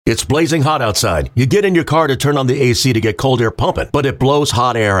It's blazing hot outside. You get in your car to turn on the AC to get cold air pumping, but it blows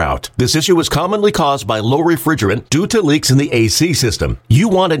hot air out. This issue is commonly caused by low refrigerant due to leaks in the AC system. You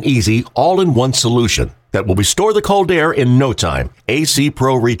want an easy, all-in-one solution that will restore the cold air in no time. AC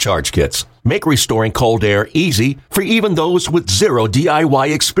Pro Recharge Kits make restoring cold air easy for even those with zero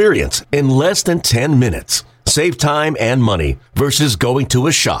DIY experience in less than 10 minutes. Save time and money versus going to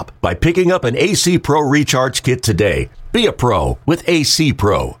a shop by picking up an AC Pro Recharge Kit today. Be a pro with AC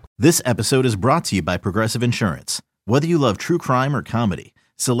Pro. This episode is brought to you by Progressive Insurance. Whether you love true crime or comedy,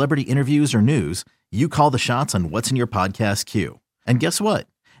 celebrity interviews or news, you call the shots on what's in your podcast queue. And guess what?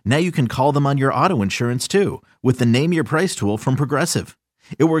 Now you can call them on your auto insurance too with the Name Your Price tool from Progressive.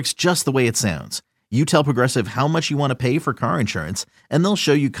 It works just the way it sounds. You tell Progressive how much you want to pay for car insurance, and they'll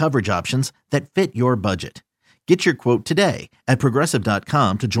show you coverage options that fit your budget. Get your quote today at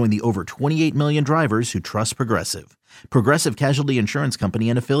Progressive.com to join the over 28 million drivers who trust Progressive. Progressive Casualty Insurance Company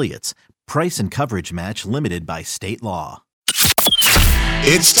and Affiliates. Price and coverage match limited by state law.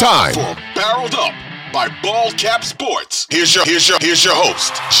 It's time for Barreled Up by Bald Cap Sports. Here's your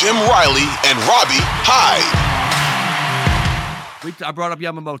host, Jim Riley and Robbie Hyde. I brought up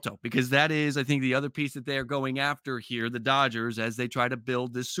Yamamoto because that is, I think, the other piece that they're going after here, the Dodgers, as they try to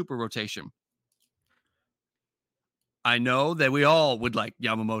build this super rotation. I know that we all would like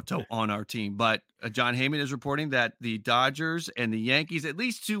Yamamoto on our team, but John Heyman is reporting that the Dodgers and the Yankees, at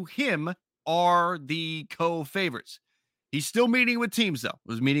least to him, are the co-favorites. He's still meeting with teams, though.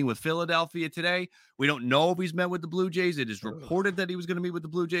 He was meeting with Philadelphia today. We don't know if he's met with the Blue Jays. It is reported that he was going to meet with the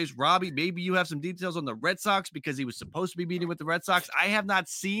Blue Jays. Robbie, maybe you have some details on the Red Sox because he was supposed to be meeting with the Red Sox. I have not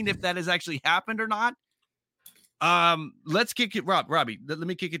seen if that has actually happened or not. Let's kick it, Robbie. Let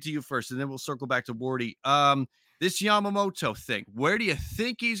me kick it to you first, and then we'll circle back to Wardy. This Yamamoto thing, where do you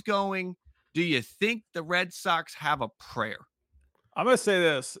think he's going? Do you think the Red Sox have a prayer? I'm going to say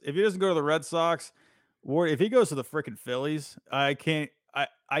this. If he doesn't go to the Red Sox, or if he goes to the freaking Phillies, I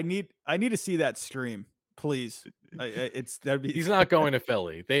need to see that stream, please. He's not going to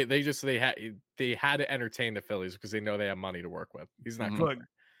Philly. They had to entertain the Phillies because they know they have money to work with. He's not going.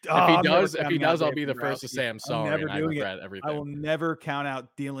 If he does, I'll be the first to say I'm sorry. I regret everything. I will never count out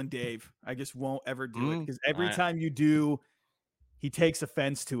dealing Dave. I just won't ever do it because every time you do, he takes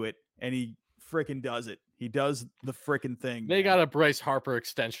offense to it and he freaking does it. He does the freaking thing. They got a Bryce Harper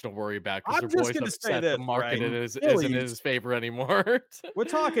extension to worry about because their boys upset the market isn't in his favor anymore. We're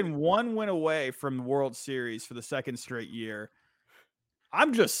talking one win away from the World Series for the second straight year.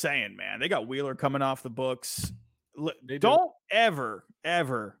 I'm just saying, man, they got Wheeler coming off the books. Don't ever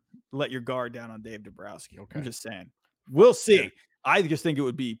let your guard down on Dave Dombrowski. Okay. I'm just saying. We'll see. I just think it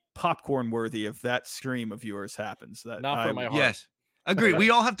would be popcorn worthy if that stream of yours happens. Not for my heart. Yes. Agree. We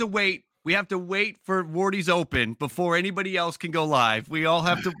all have to wait. We have to wait for Wardy's Open before anybody else can go live. We all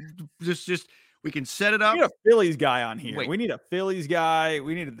have to just we can set it up. We need a Phillies guy on here. We need a Phillies guy.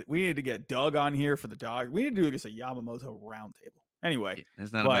 We need to get Doug on here for the dog. We need to do just a Yamamoto roundtable. Anyway,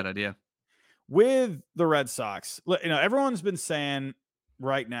 that's not a bad idea. With the Red Sox, everyone's been saying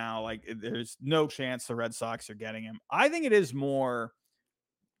right now, like, there's no chance the Red Sox are getting him. I think it is more,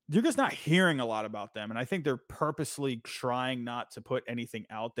 you're just not hearing a lot about them. And I think they're purposely trying not to put anything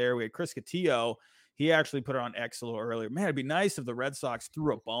out there. We had Chris Cotillo. He actually put it on X a little earlier. Man, it'd be nice if the Red Sox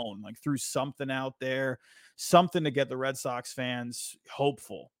threw a bone, like threw something out there, something to get the Red Sox fans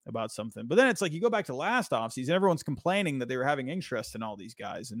hopeful about something. But then it's like you go back to last offseason, everyone's complaining that they were having interest in all these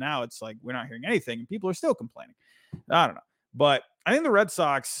guys. And now it's like we're not hearing anything and people are still complaining. I don't know. But I think the Red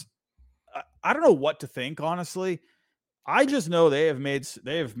Sox, I don't know what to think, honestly. I just know they have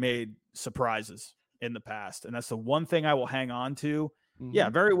made surprises in the past. And that's the one thing I will hang on to.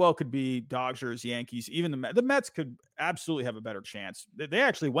 Yeah, very well could be Dodgers, Yankees, even the Mets could absolutely have a better chance. They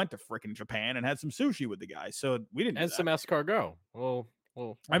actually went to freaking Japan and had some sushi with the guys, so we didn't. And some escargot. Well,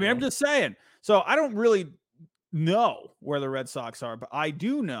 I mean, I'm just saying. So I don't really know where the Red Sox are, but I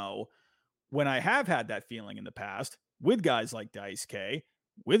do know when I have had that feeling in the past with guys like Dice K,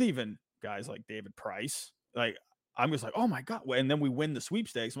 with even guys like David Price, like I'm just like, oh my God. And then we win the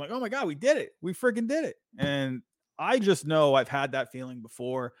sweepstakes. I'm like, oh my God, we did it. We freaking did it. And I just know I've had that feeling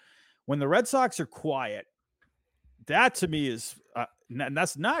before. When the Red Sox are quiet, that to me is, and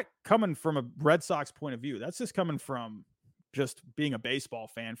that's not coming from a Red Sox point of view. That's just coming from just being a baseball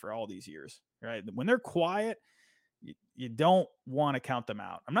fan for all these years, right? When they're quiet, you don't want to count them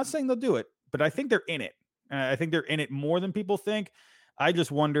out. I'm not saying they'll do it, but I think they're in it. I think they're in it more than people think. I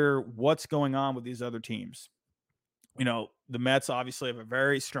just wonder what's going on with these other teams. The Mets obviously have a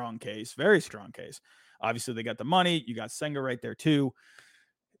very strong case. Obviously, they got the money. You got Senga right there, too.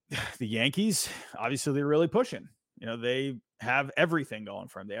 The Yankees, obviously, they're really pushing. They have everything going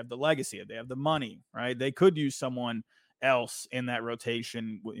for them. They have the legacy, they have the money, right? They could use someone else in that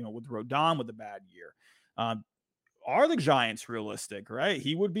rotation, with Rodon with a bad year. Are the Giants realistic, right?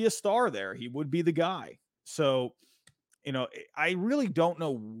 He would be a star there. He would be the guy. So, I really don't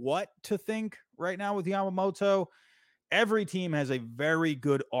know what to think right now with Yamamoto. Every team has a very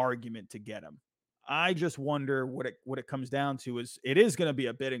good argument to get him. I just wonder what it comes down to is it is going to be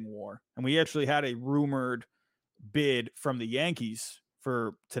a bidding war. And we actually had a rumored bid from the Yankees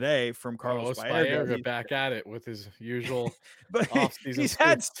for today from Carlos Baerga. Back at it with his usual but he's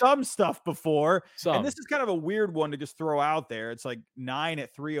had some stuff before. And this is kind of a weird one to just throw out there. It's like 9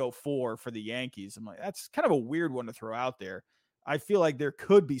 at 304 for the Yankees. I'm like, that's kind of a weird one to throw out there. I feel like there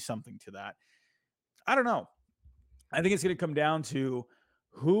could be something to that. I don't know. I think it's going to come down to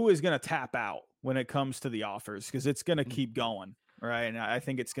who is going to tap out when it comes to the offers, because it's going to keep going, right? And I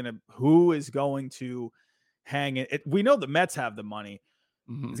think who is going to hang it. We know the Mets have the money.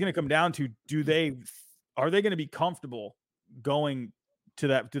 It's going to come down to, are they going to be comfortable going to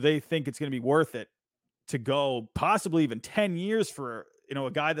that? Do they think it's going to be worth it to go possibly even 10 years for,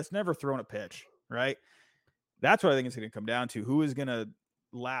 a guy that's never thrown a pitch, right? That's what I think it's going to come down to. Who is going to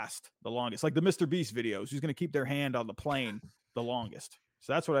last the longest? Like the Mr. Beast videos, who's going to keep their hand on the plane the longest?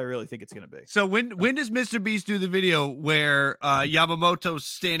 So that's what I really think it's going to be. So when does Mr. Beast do the video where Yamamoto's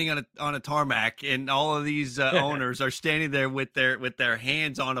standing on a tarmac and all of these owners are standing there with their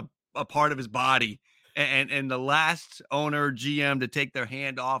hands on a part of his body, and the last owner GM to take their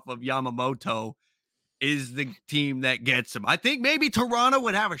hand off of Yamamoto is the team that gets him? I think maybe Toronto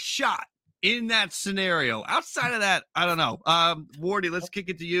would have a shot in that scenario. Outside of that, I don't know. Wardy, let's kick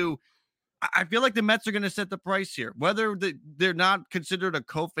it to you. I feel like the Mets are going to set the price here, whether they're not considered a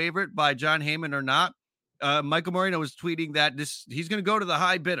co-favorite by John Heyman or not. Michael Moreno was tweeting that he's going to go to the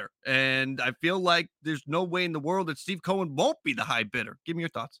high bidder, and I feel like there's no way in the world that Steve Cohen won't be the high bidder. Give me your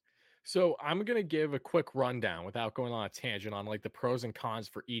thoughts. So I'm going to give a quick rundown without going on a tangent on like the pros and cons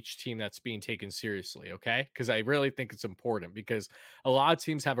for each team that's being taken seriously. Okay. Cause I really think it's important because a lot of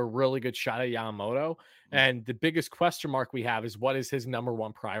teams have a really good shot at Yamamoto. And the biggest question mark we have is, what is his number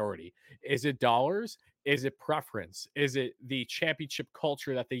one priority? Is it dollars? Is it preference? Is it the championship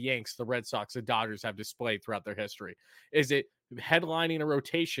culture that the Yanks, the Red Sox, the Dodgers have displayed throughout their history? Is it headlining a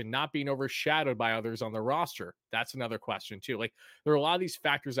rotation, not being overshadowed by others on the roster? That's another question too. Like, there are a lot of these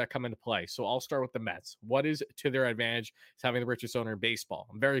factors that come into play. So I'll start with the Mets. What is to their advantage is having the richest owner in baseball.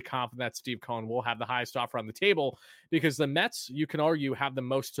 I'm very confident that Steve Cohen will have the highest offer on the table, because the Mets, you can argue, have the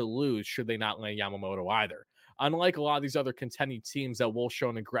most to lose should they not land Yamamoto either. Unlike a lot of these other contending teams that will show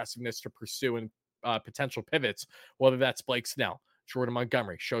an aggressiveness to pursue and potential pivots, whether that's Blake Snell, Jordan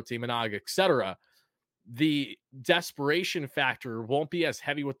Montgomery, Shota Imanaga, etc., the desperation factor won't be as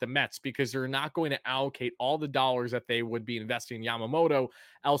heavy with the Mets because they're not going to allocate all the dollars that they would be investing in Yamamoto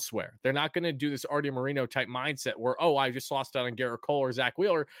elsewhere. They're not going to do this Artie Moreno type mindset where, oh, I just lost out on Garrett Cole or Zach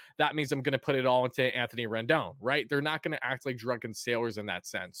Wheeler. That means I'm going to put it all into Anthony Rendon, right? They're not going to act like drunken sailors in that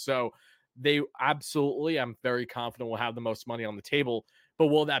sense. So they absolutely, I'm very confident, will have the most money on the table. But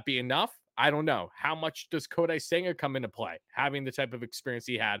will that be enough? I don't know. How much does Kodai Senga come into play? Having the type of experience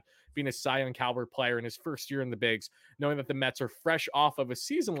he had, being a Cy Young caliber player in his first year in the bigs, knowing that the Mets are fresh off of a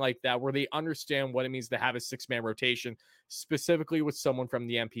season like that where they understand what it means to have a six-man rotation, specifically with someone from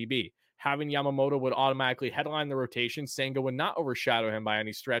the MPB. Having Yamamoto would automatically headline the rotation. Senga would not overshadow him by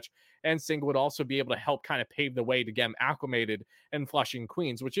any stretch. And Senga would also be able to help kind of pave the way to get him acclimated in Flushing,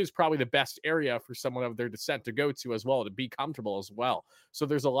 Queens, which is probably the best area for someone of their descent to go to as well, to be comfortable as well. So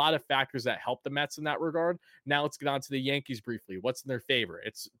there's a lot of factors that help the Mets in that regard. Now let's get on to the Yankees briefly. What's in their favor?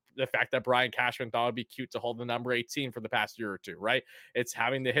 It's the fact that Brian Cashman thought it'd be cute to hold the number 18 for the past year or two, right? It's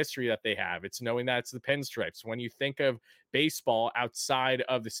having the history that they have. It's knowing that it's the pinstripes. When you think of baseball outside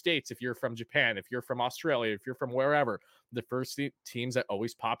of the States, if you're from Japan, if you're from Australia, if you're from wherever, the first teams that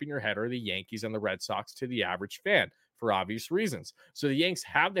always pop in your head are the Yankees and the Red Sox to the average fan, for obvious reasons. So the Yanks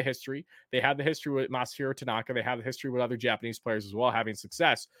have the history. They have the history with Masahiro Tanaka. They have the history with other Japanese players as well, having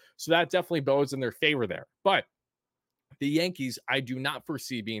success. So that definitely bodes in their favor there. But the Yankees, I do not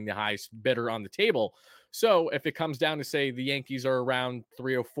foresee being the highest bidder on the table. So if it comes down to, say, the Yankees are around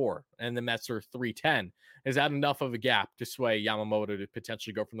 304 and the Mets are 310, is that enough of a gap to sway Yamamoto to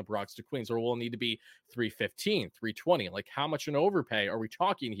potentially go from the Bronx to Queens? Or will it need to be 315, 320? Like, how much an overpay are we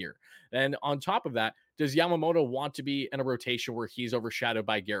talking here? And on top of that, does Yamamoto want to be in a rotation where he's overshadowed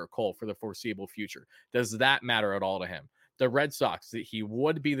by Garrett Cole for the foreseeable future? Does that matter at all to him? the Red Sox, that he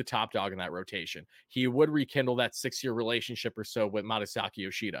would be the top dog in that rotation. He would rekindle that 6-year relationship or so with Masaaki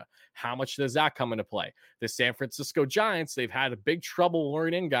Yoshida. How much does that come into play? The San Francisco Giants, they've had a big trouble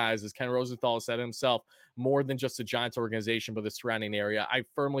luring in guys, as Ken Rosenthal said himself, more than just the Giants organization, but the surrounding area. I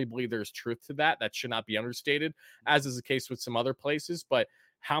firmly believe there's truth to that. That should not be understated, as is the case with some other places. But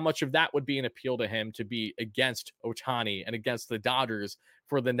how much of that would be an appeal to him to be against Ohtani and against the Dodgers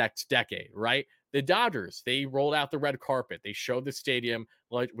for the next decade, right? The Dodgers, they rolled out the red carpet. They showed the stadium,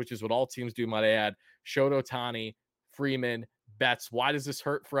 which is what all teams do, might I add, showed Ohtani, Freeman, Betts. Why does this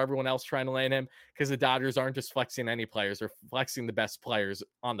hurt for everyone else trying to land him? Because the Dodgers aren't just flexing any players. They're flexing the best players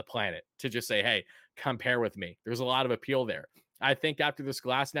on the planet to just say, hey, compare with me. There's a lot of appeal there. I think after this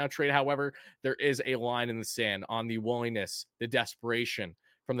Glasnow trade, however, there is a line in the sand on the willingness, the desperation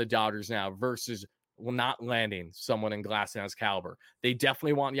from the Dodgers now versus not landing someone in Glasnow's caliber. They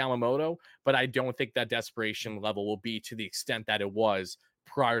definitely want Yamamoto, but I don't think that desperation level will be to the extent that it was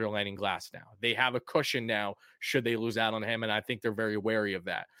prior to landing Glasnow. They have a cushion now should they lose out on him, and I think they're very wary of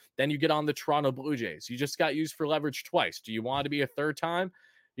that. Then you get on the Toronto Blue Jays. You just got used for leverage twice. Do you want to be a third time?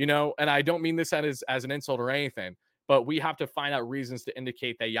 You know, and I don't mean this as an insult or anything, but we have to find out reasons to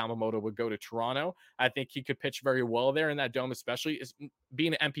indicate that Yamamoto would go to Toronto. I think he could pitch very well there in that dome, especially is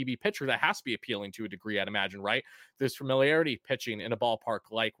being an MPB pitcher. That has to be appealing to a degree, I'd imagine, right? There's familiarity pitching in a ballpark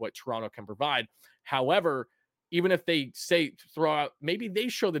like what Toronto can provide. However, even if they say throw out, maybe they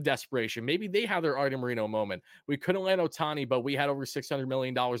show the desperation. Maybe they have their Artie Moreno moment. We couldn't land Ohtani, but we had over $600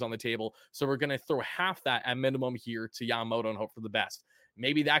 million on the table. So we're going to throw half that at minimum here to Yamamoto and hope for the best.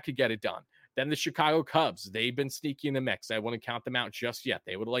 Maybe that could get it done. Then the Chicago Cubs, they've been sneaky in the mix. I wouldn't count them out just yet.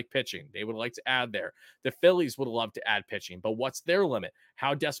 They would like pitching. They would like to add there. The Phillies would love to add pitching, but what's their limit?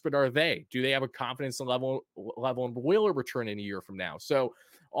 How desperate are they? Do they have a confidence level and will it return in a year from now? So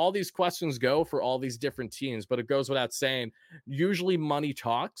all these questions go for all these different teams, but it goes without saying, usually money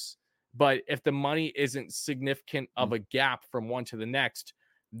talks, but if the money isn't significant of a gap from one to the next,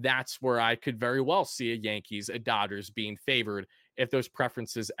 that's where I could very well see a Yankees, a Dodgers being favored if those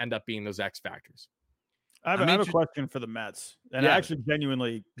preferences end up being those X factors. I have a question for the Mets, and I actually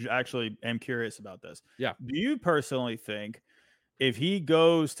genuinely am curious about this. Yeah. Do you personally think if he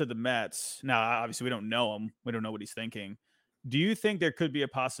goes to the Mets, now obviously we don't know him, we don't know what he's thinking. Do you think there could be a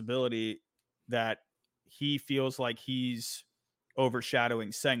possibility that he feels like he's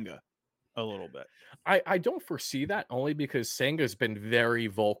overshadowing Senga a little bit? I don't foresee that, only because Senga's been very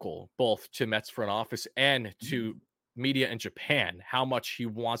vocal, both to Mets front office and to media in Japan, how much he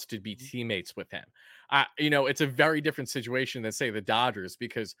wants to be teammates with him. It's a very different situation than, say, the Dodgers,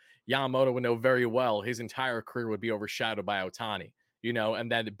 because Yamamoto would know very well his entire career would be overshadowed by Ohtani,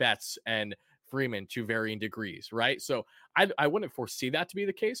 and then Betts and Freeman to varying degrees, right? So I wouldn't foresee that to be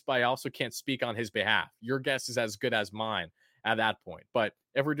the case, but I also can't speak on his behalf. Your guess is as good as mine at that point. But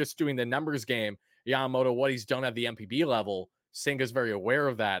if we're just doing the numbers game, Yamamoto, what he's done at the MPB level, Senga's very aware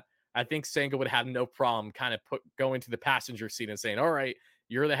of that. I think Senga would have no problem kind of going to the passenger seat and saying, all right,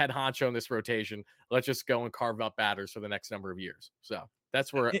 you're the head honcho in this rotation. Let's just go and carve up batters for the next number of years. So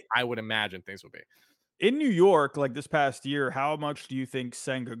that's where I would imagine things would be. In New York, like this past year, how much do you think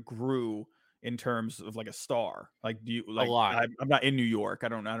Senga grew in terms of like a star? Like, do you like a lot? I'm not in New York. I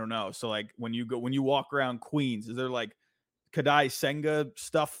don't know. So like when you walk around Queens, is there like Kadai Senga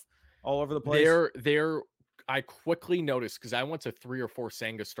stuff all over the place? I quickly noticed, because I went to 3 or 4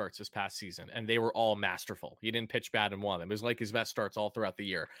 Senga starts this past season, and they were all masterful. He didn't pitch bad in one of them. It was like his best starts all throughout the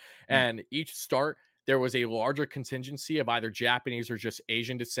year. And each start, there was a larger contingency of either Japanese or just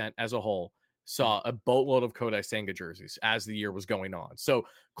Asian descent as a whole. Saw a boatload of Kodai Senga jerseys as the year was going on. So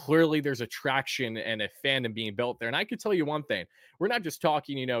clearly there's a traction and a fandom being built there. And I could tell you one thing, we're not just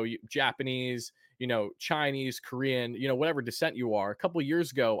talking, Japanese, Chinese, Korean, whatever descent you are. A couple of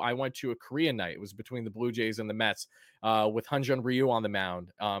years ago, I went to a Korean night. It was between the Blue Jays and the Mets with Hyunjin Ryu on the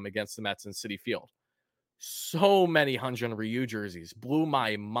mound against the Mets in Citi Field. So many Hyunjin Ryu jerseys. Blew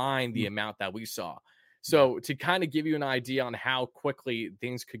my mind the amount that we saw. So to kind of give you an idea on how quickly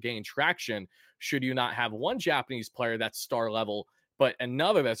things could gain traction, should you not have one Japanese player that's star level, but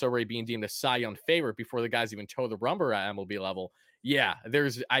another that's already being deemed a Cy Young favorite before the guys even toe the rubber at MLB level. Yeah,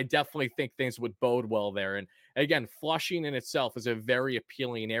 I definitely think things would bode well there. And again, Flushing in itself is a very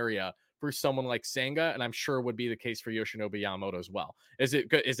appealing area for someone like Senga, and I'm sure would be the case for Yoshinobu Yamamoto as well. Is it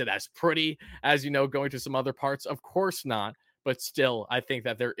good? Is it as pretty as, going to some other parts? Of course not. But still, I think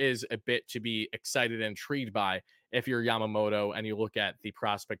that there is a bit to be excited and intrigued by if you're Yamamoto and you look at the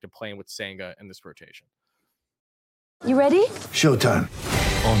prospect of playing with Senga in this rotation. You ready? Showtime.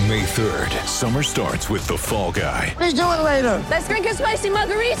 On May 3rd, summer starts with The Fall Guy. Let's do it later. Let's drink a spicy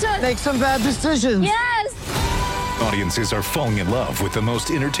margarita. Make some bad decisions. Yes! Audiences are falling in love with the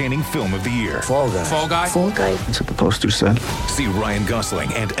most entertaining film of the year. Fall Guy. Fall Guy? Fall Guy. That's what the poster said. See Ryan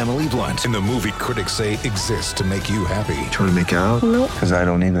Gosling and Emily Blunt in the movie critics say exists to make you happy. Trying to make it out? Nope. Because I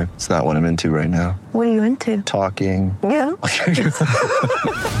don't either. It's not what I'm into right now. What are you into? Talking. Yeah.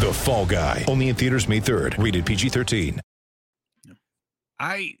 The Fall Guy. Only in theaters May 3rd. Rated PG-13.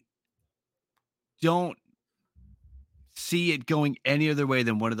 I don't see it going any other way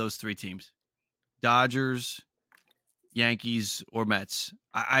than one of those three teams: Dodgers, Yankees, or Mets.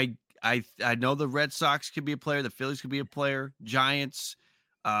 I know the Red Sox could be a player, the Phillies could be a player, Giants,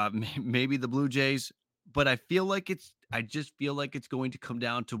 maybe the Blue Jays, but I just feel like it's going to come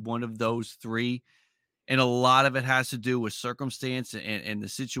down to one of those three, and a lot of it has to do with circumstance and the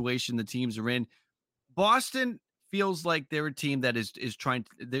situation the teams are in. Boston feels like they're a team that is trying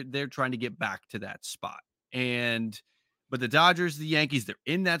to, they're trying to get back to that spot, but the Dodgers, the Yankees, they're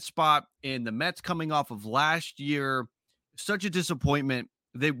in that spot, and the Mets coming off of last year, such a disappointment.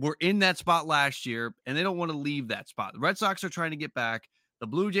 They were in that spot last year, and they don't want to leave that spot. The Red Sox are trying to get back. The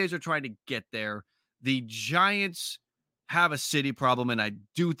Blue Jays are trying to get there. The Giants have a city problem, and I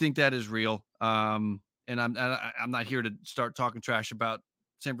do think that is real. And I'm not here to start talking trash about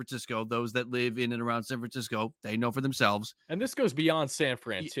San Francisco. Those that live in and around San Francisco, they know for themselves. And this goes beyond San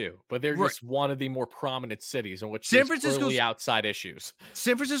Fran too, but they're just one of the more prominent cities in which San there's clearly outside issues.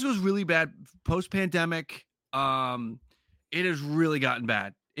 San Francisco's really bad post-pandemic. It has really gotten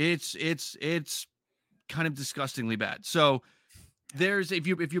bad. It's kind of disgustingly bad. So there's if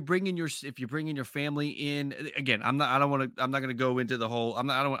you bring in your family in, again, I'm not going to go into the whole, I'm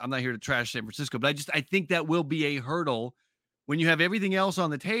not here to trash San Francisco, but I think that will be a hurdle when you have everything else on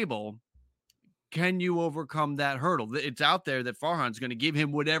the table. Can you overcome that hurdle? It's out there that Farhan's going to give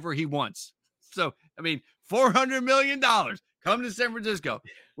him whatever he wants. So, I mean, $400 million come to San Francisco.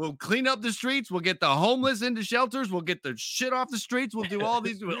 We'll clean up the streets. We'll get the homeless into shelters. We'll get the shit off the streets. We'll do all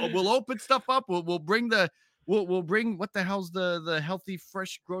these. We'll open stuff up. We'll bring what the hell's the healthy,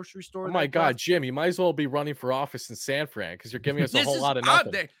 fresh grocery store? Oh my God, Jim, you might as well be running for office in San Fran because you're giving us a whole lot of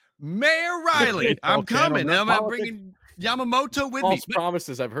nothing. Mayor Riley, I'm coming. I'm bringing Yamamoto with me. False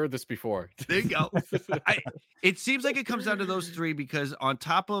promises. I've heard this before. There you go. It seems like it comes down to those three because on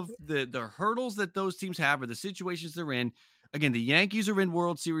top of the hurdles that those teams have or the situations they're in, again, the Yankees are in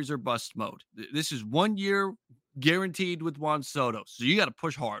World Series or bust mode. This is 1 year guaranteed with Juan Soto, so you got to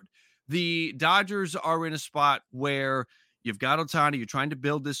push hard. The Dodgers are in a spot where you've got Ohtani. You're trying to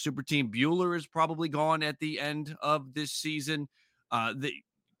build this super team. Buehler is probably gone at the end of this season. The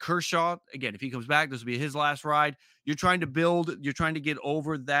Kershaw, again, if he comes back, this will be his last ride. You're trying to build. You're trying to get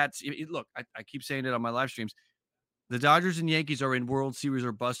over that. Look, I keep saying it on my live streams. The Dodgers and Yankees are in World Series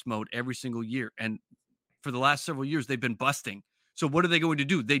or bust mode every single year, and for the last several years, they've been busting. So what are they going to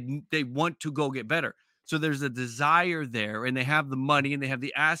do? They want to go get better. So there's a desire there, and they have the money and they have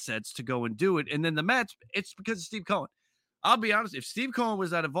the assets to go and do it. And then the Mets, it's because of Steve Cohen. I'll be honest, if Steve Cohen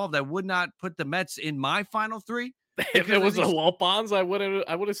was that involved, I would not put the Mets in my final three. If it was a Walt Bonds, I would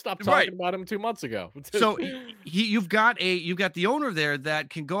have stopped talking about him 2 months ago. So you've got the owner there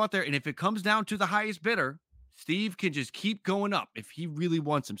that can go out there, and if it comes down to the highest bidder, Steve can just keep going up if he really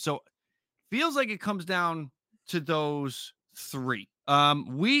wants him. So feels like it comes down to those three.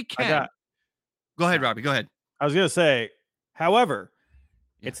 We can go ahead, Robbie. Go ahead. I was gonna say, however,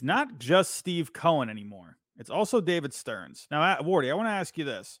 it's not just Steve Cohen anymore. It's also David Stearns. Now, Wardy, I want to ask you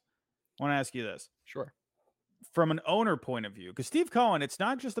this. Sure. From an owner point of view, because Steve Cohen, it's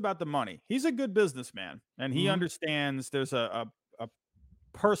not just about the money. He's a good businessman, and he understands there's a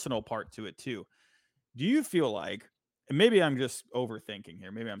personal part to it too. Do you feel like, and maybe I'm just overthinking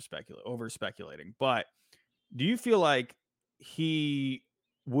here, maybe I'm over-speculating, but do you feel like he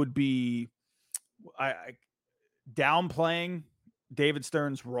would be downplaying David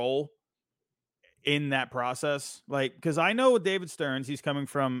Stearns' role in that process? Like, because I know with David Stearns, he's coming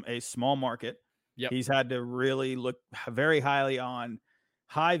from a small market. Yep. He's had to really look very highly on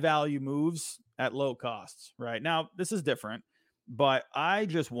high value moves at low costs. Right now, this is different, but I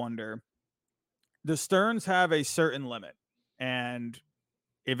just wonder, does Stearns have a certain limit? And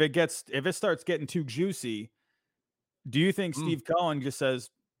if it starts getting too juicy, do you think Steve Cohen just says,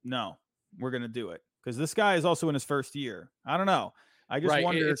 no, we're going to do it? Because this guy is also in his first year. I don't know. I just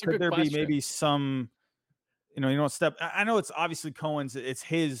wonder, could there be maybe some, step? I know it's obviously Cohen's, it's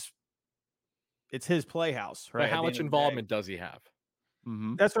his playhouse, right? But how much involvement does he have?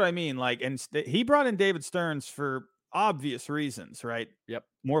 Mm-hmm. That's what I mean. Like, and he brought in David Stearns for obvious reasons, right? Yep.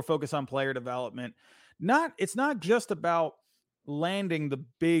 More focus on player development. It's not just about landing the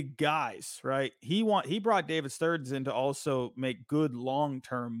big guys, right? He brought David Stearns in to also make good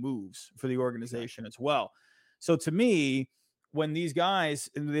long-term moves for the organization as well. So to me, when these guys,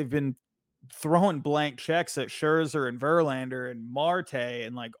 they've been throwing blank checks at Scherzer and Verlander and Marte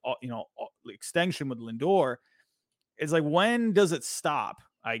and like, extension with Lindor, it's like, when does it stop?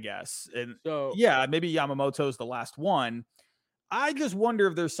 I guess. And so, yeah, maybe Yamamoto's the last one. I just wonder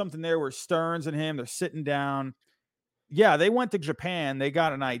if there's something there where Stearns and him, they're sitting down. Yeah, they went to Japan. They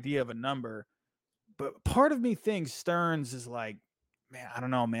got an idea of a number. But part of me thinks Stearns is like, man, I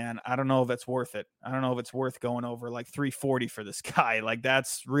don't know, man. I don't know if it's worth it. I don't know if it's worth going over like 340 for this guy. Like,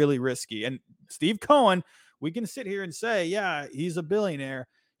 that's really risky. And Steve Cohen, we can sit here and say, yeah, he's a billionaire.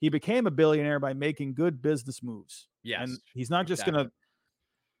 He became a billionaire by making good business moves. Yes. And he's not just going to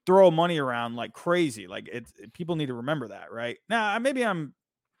throw money around like crazy. Like, people need to remember that, right? Now, maybe I'm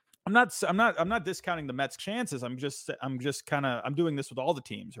not discounting the Mets' chances. I'm doing this with all the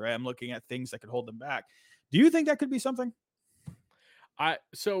teams, right? I'm looking at things that could hold them back. Do you think that could be something?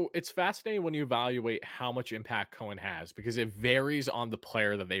 So it's fascinating when you evaluate how much impact Cohen has, because it varies on the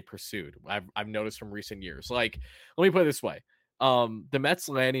player that they pursued. I've noticed from recent years. Like, let me put it this way. The Mets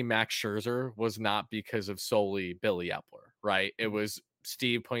landing Max Scherzer was not because of solely Billy Epler, right? It was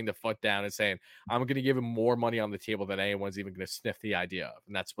Steve putting the foot down and saying, I'm going to give him more money on the table than anyone's even going to sniff the idea of.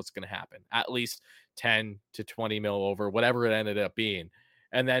 And that's what's going to happen. At least 10 to 20 mil over, whatever it ended up being.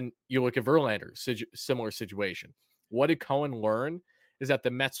 And then you look at Verlander, similar situation. What did Cohen learn is that the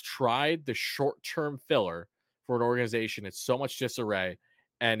Mets tried the short-term filler for an organization in so much disarray,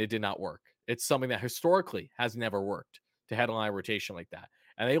 and it did not work. It's something that historically has never worked, to headline rotation like that.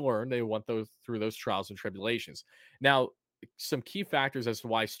 And they learned, they went through those trials and tribulations. Now, some key factors as to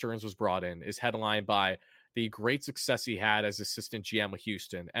why Stearns was brought in is headlined by the great success he had as assistant GM with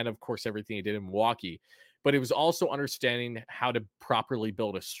Houston, and of course, everything he did in Milwaukee. But it was also understanding how to properly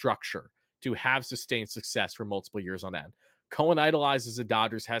build a structure to have sustained success for multiple years on end. Cohen idolizes the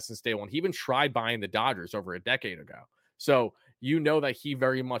Dodgers, has since day one. He even tried buying the Dodgers over a decade ago. So you know that he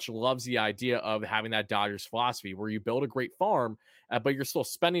very much loves the idea of having that Dodgers philosophy where you build a great farm, but you're still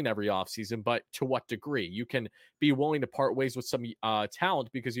spending every offseason. But to what degree? You can be willing to part ways with some talent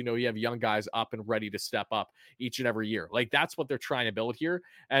because you know you have young guys up and ready to step up each and every year. Like, that's what they're trying to build here.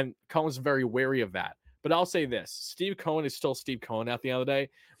 And Cohen's very wary of that. But I'll say this, Steve Cohen is still Steve Cohen at the end of the day.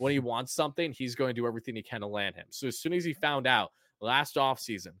 When he wants something, he's going to do everything he can to land him. So as soon as he found out last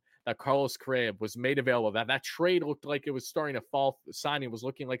offseason that Carlos Correa was made available, that trade looked like it was starting to fall, signing was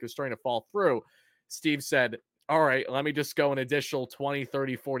looking like it was starting to fall through, Steve said, all right, let me just go an additional 20,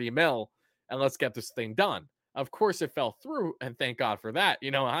 30, 40 mil, and let's get this thing done. Of course, it fell through, and thank God for that. You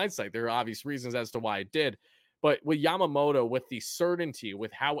know, in hindsight, there are obvious reasons as to why it did. But with Yamamoto, with the certainty,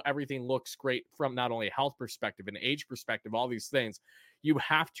 with how everything looks great from not only a health perspective and age perspective, all these things, you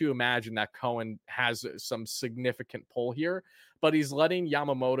have to imagine that Cohen has some significant pull here, but he's letting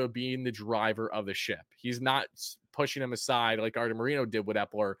Yamamoto be the driver of the ship. He's not pushing him aside like Artie Moreno did with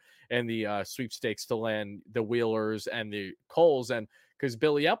Epler and the sweepstakes to land the Wheelers and the Coles. And because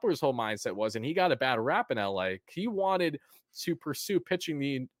Billy Epler's whole mindset was, and he got a bad rap in LA, he wanted to pursue pitching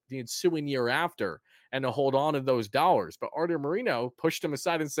the ensuing year after and to hold on to those dollars. But Artie Moreno pushed him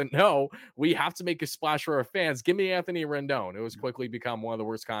aside and said, no, we have to make a splash for our fans. Give me Anthony Rendon. It was quickly become one of the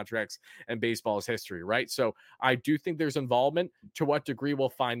worst contracts in baseball's history, right? So I do think there's involvement. To what degree, we'll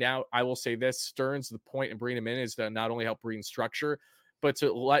find out. I will say this, Stearns, the point in bringing him in is to not only help bring structure, but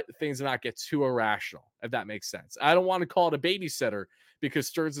to let things not get too irrational, if that makes sense. I don't want to call it a babysitter because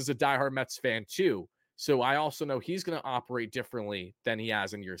Stearns is a diehard Mets fan too. So I also know he's going to operate differently than he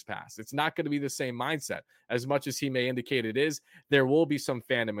has in years past. It's not going to be the same mindset. As much as he may indicate it is, there will be some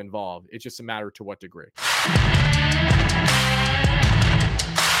fandom involved. It's just a matter to what degree.